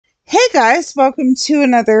Guys, welcome to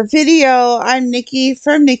another video. I'm Nikki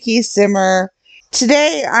from Nikki Simmer.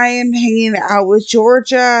 Today I am hanging out with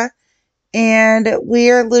Georgia and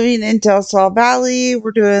we are living in Del Sol Valley.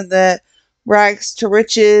 We're doing the Rags to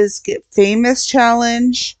Riches Get Famous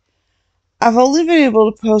challenge. I've only been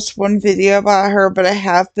able to post one video about her, but I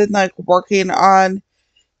have been working on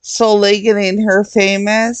slowly getting her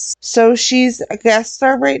famous. So she's a guest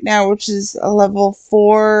star right now, which is a level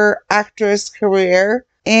 4 actress career.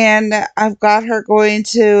 And I've got her going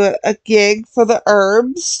to a gig for the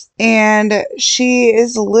Herbs, and she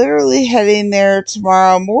is literally heading there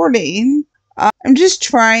tomorrow morning. I'm just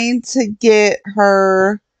trying to get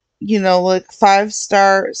her,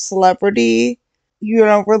 5-star celebrity.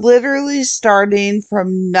 We're literally starting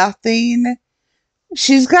from nothing.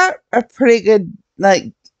 She's got a pretty good,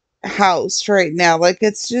 house right now.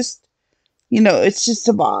 It's just, it's just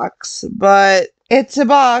a box, but it's a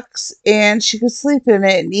box and she could sleep in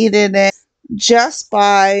it and eat in it just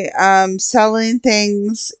by selling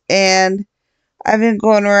things. And I've been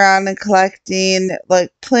going around and collecting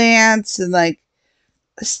plants and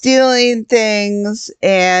stealing things,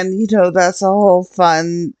 and that's a whole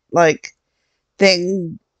fun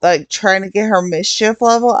thing, trying to get her mischief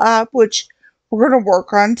level up, which we're gonna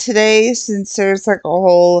work on today since there's a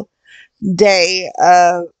whole day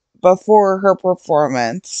before her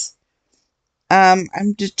performance.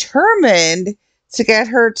 I'm determined to get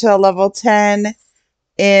her to a level 10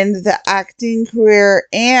 in the acting career,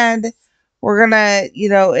 and we're gonna,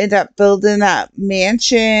 end up building that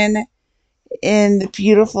mansion in the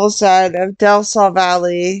beautiful side of Del Sol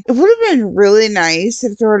Valley. It would have been really nice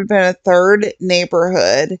if there would have been a third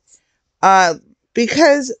neighborhood,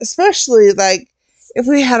 because especially if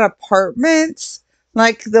we had apartments,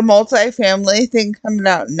 like the multifamily thing coming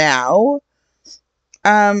out now,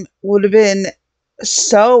 would have been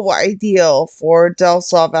so ideal for Del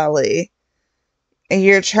Sol Valley. And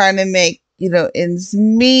you're trying to make, ends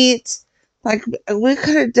meet. We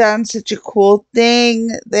could have done such a cool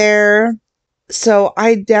thing there. So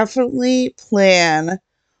I definitely plan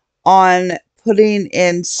on putting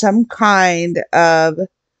in some kind of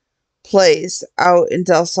place out in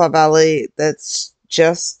Del Sol Valley that's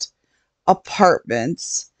just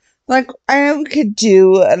apartments. I know we could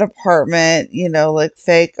do an apartment,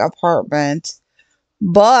 fake apartment,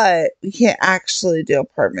 but we can't actually do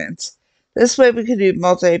apartments. This way we could do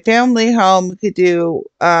multi-family home, we could do,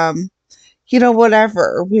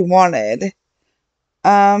 whatever we wanted.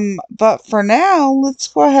 But for now, let's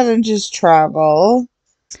go ahead and just travel.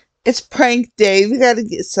 It's prank day. We gotta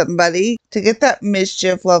get somebody to get that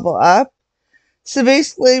mischief level up. So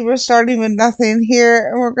basically, we're starting with nothing here,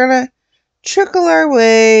 and we're gonna trickle our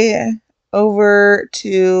way over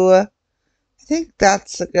to, I think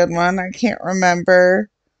that's a good one. I can't remember.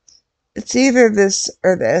 It's either this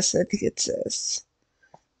or this. I think it's this.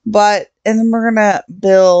 And then we're gonna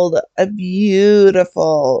build a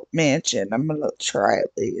beautiful mansion. I'm gonna try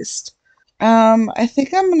at least. I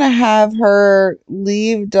think I'm gonna have her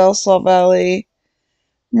leave Del Sol Valley.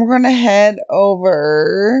 We're gonna head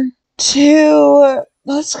over to,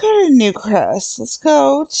 let's go to Newcrest. Let's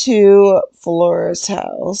go to Flora's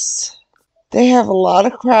house. They have a lot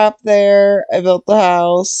of crap there. I built the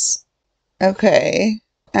house. Okay.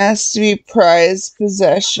 Has to be prized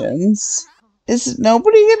possessions. Is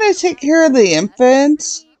nobody gonna take care of the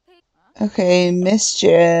infant? Okay,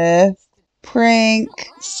 mischief. Prank.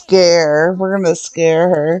 Scare. We're gonna scare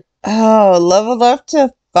her. Oh, leveled up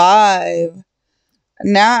to 5.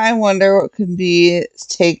 Now I wonder what can be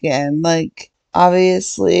taken.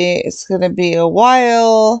 Obviously, it's gonna be a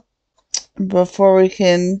while before we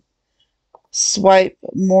can swipe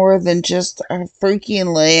more than just a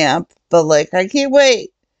freaking lamp. But, I can't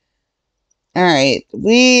wait. Alright,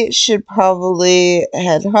 we should probably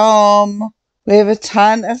head home. We have a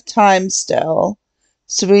ton of time still.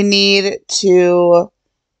 So we need to,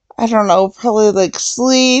 I don't know, probably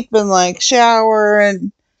sleep and shower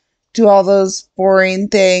and do all those boring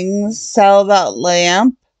things. Sell that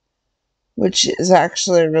lamp, which is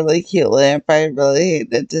actually a really cute lamp. I really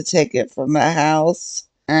hated to take it from the house.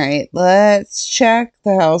 Alright, let's check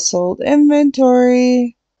the household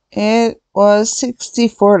inventory. It was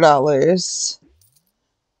 $64.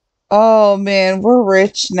 Oh man, we're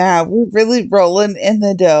rich now. We're really rolling in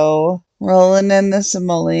the dough. Rolling in the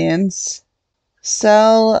simoleons.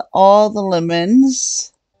 Sell all the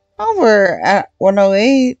lemons. Oh, we're at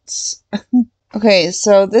 108. Okay,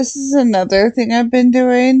 so this is another thing I've been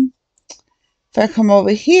doing. If I come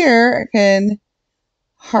over here, I can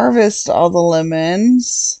harvest all the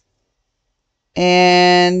lemons.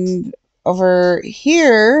 And over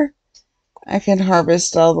here, I can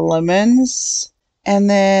harvest all the lemons. And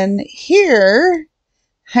then here,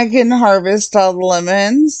 I can harvest all the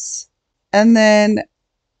lemons. And then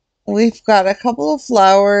we've got a couple of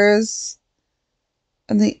flowers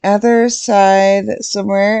on the other side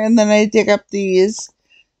somewhere. And then I dig up these.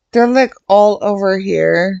 They're like all over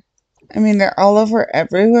here. I mean, they're all over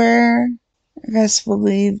everywhere. I guess we'll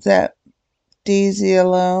leave that daisy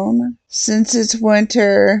alone. Since it's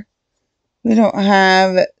winter, we don't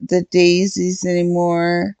have the daisies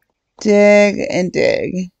anymore. Dig and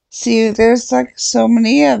dig. See, there's like so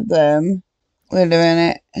many of them. Wait a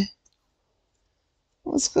minute.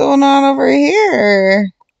 What's going on over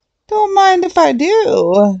here? Don't mind if I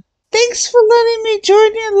do. Thanks for letting me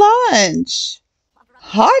join your lunch.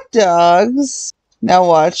 Hot dogs? Now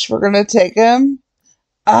watch, we're gonna take them.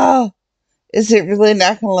 Oh, is it really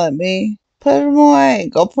not gonna let me? Put them away.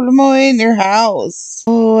 Go put them away in your house.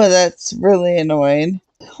 Oh, that's really annoying.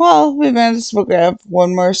 Well, we might as well grab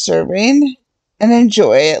one more serving and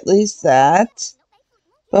enjoy at least that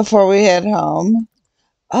before we head home.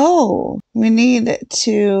 Oh, we need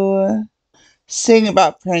to sing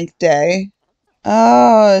about prank day.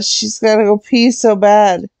 Oh, she's gotta go pee so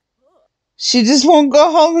bad. She just won't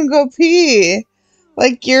go home and go pee.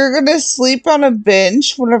 Like, you're gonna sleep on a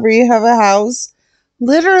bench whenever you have a house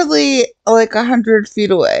literally like 100 feet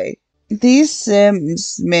away. These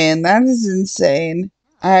Sims, man, that is insane.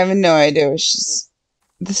 I have no idea what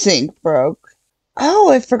the sink broke.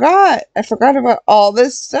 Oh, I forgot. I forgot about all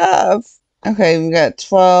this stuff. Okay, we got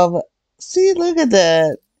 12. See, look at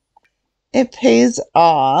that. It pays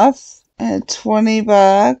off at 20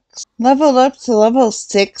 bucks. Leveled up to level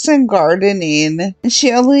 6 in gardening. And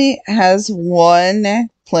she only has one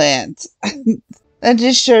plant. That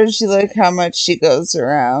just shows you like how much she goes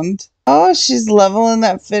around. Oh, she's leveling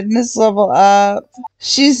that fitness level up.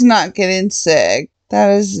 She's not getting sick.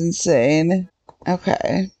 That is insane.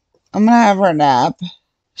 Okay. I'm gonna have her nap.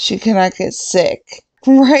 She cannot get sick.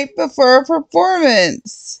 Right before a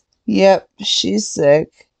performance. Yep, she's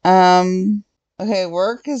sick. Okay,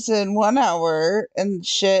 work is in 1 hour and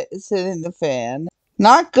shit is hitting the fan.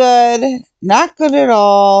 Not good. Not good at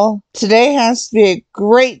all. Today has to be a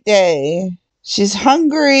great day. She's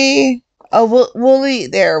hungry. Oh, we'll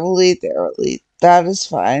eat there. We'll eat there. We'll eat. That is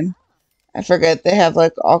fine. I forget they have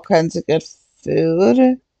like all kinds of good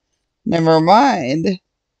food. Never mind.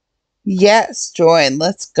 Yes, join.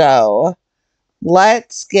 Let's go.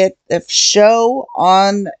 Let's get the show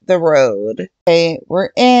on the road. Okay, we're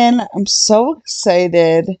in. I'm so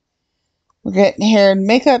excited. We're getting hair and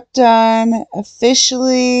makeup done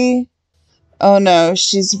officially. Oh no,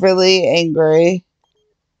 she's really angry.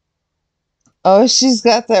 Oh, she's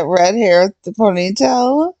got that red hair with the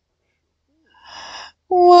ponytail.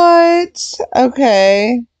 What?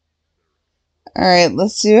 Okay. Alright,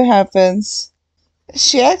 let's see what happens.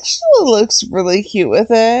 She actually looks really cute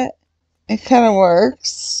with it. It kind of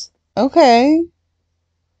works. Okay.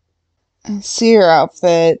 Let's see her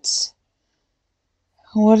outfit.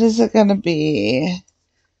 What is it gonna be?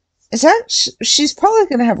 She's probably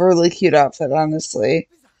gonna have a really cute outfit, honestly.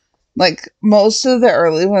 Like, most of the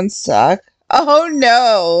early ones suck. Oh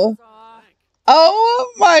no!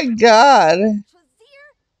 Oh my god!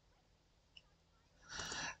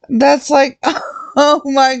 That's like, oh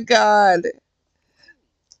my god!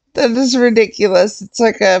 That is ridiculous. It's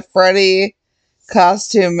like a Freddy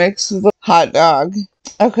costume mixed with a hot dog.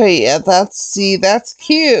 Okay, yeah, that's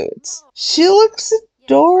cute. She looks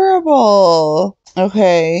adorable.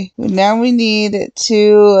 Okay, now we need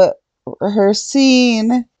to rehearse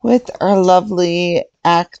scene with our lovely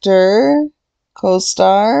actor,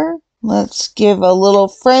 co-star. Let's give a little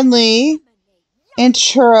friendly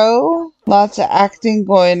intro. Lots of acting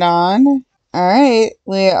going on. Alright,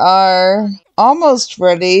 we are almost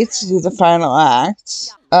ready to do the final act.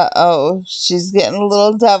 Uh-oh, she's getting a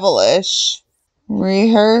little devilish.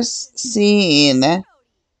 Rehearse scene.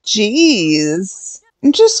 Jeez.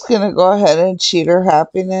 I'm just gonna go ahead and cheat her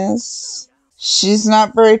happiness. She's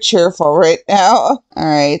not very cheerful right now.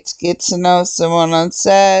 Alright, get to know someone on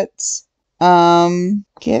set.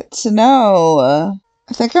 Get to know.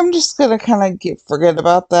 I think I'm just gonna kind of forget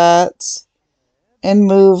about that and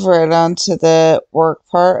move right on to the work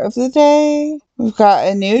part of the day. We've got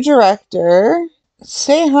a new director.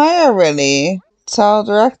 Say hi already. Tell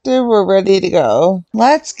director we're ready to go.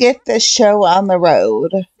 Let's get the show on the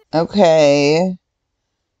road. Okay.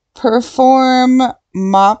 Perform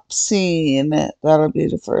mop scene. That'll be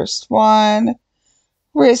the first one.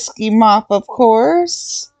 Risky mop, of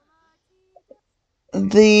course.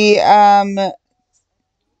 The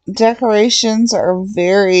decorations are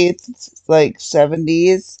very like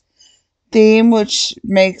 70s theme, which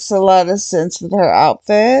makes a lot of sense with her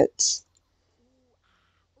outfit.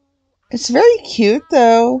 It's very cute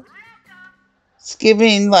though. It's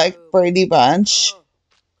giving like Brady Bunch.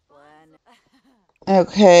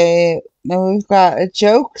 Okay, now we've got a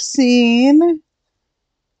joke scene,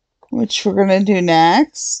 which we're gonna do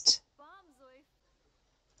next.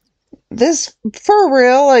 This, for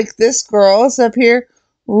real, like this girl is up here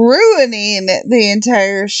ruining the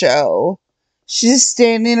entire show. She's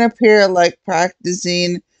standing up here like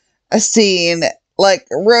practicing a scene, like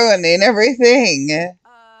ruining everything.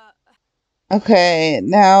 Okay,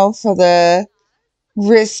 now for the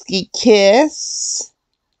risky kiss.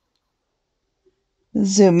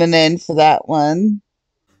 Zooming in for that one.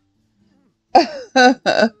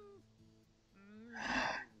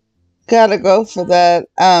 Gotta go for that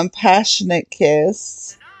passionate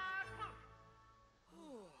kiss.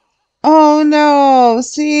 Oh no,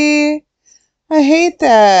 see? I hate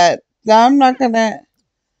that. Now I'm not gonna.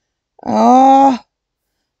 Oh,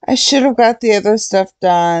 I should have got the other stuff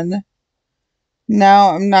done.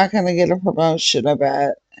 No, I'm not gonna get a promotion, I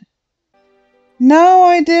bet. No,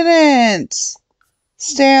 I didn't.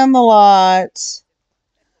 Stay on the lot.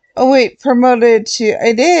 Oh wait, promoted to.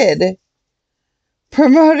 I did.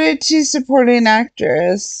 Promoted to supporting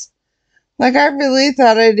actress. Like, I really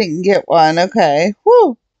thought I didn't get one. Okay.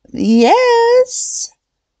 Whew. Yes.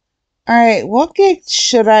 Alright, what gig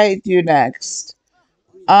should I do next?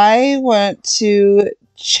 I want to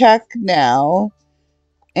check now.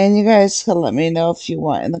 And you guys can let me know if you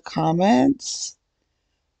want in the comments.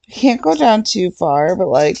 I can't go down too far, but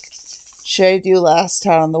like, should I do Last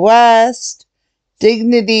Town in the West,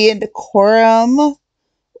 Dignity and Decorum,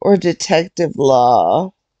 or Detective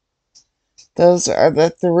Law? Those are the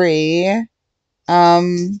three.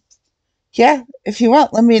 Yeah, if you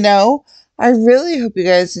want, let me know. I really hope you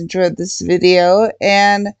guys enjoyed this video,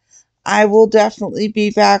 and I will definitely be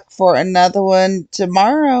back for another one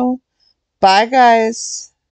tomorrow. Bye, guys.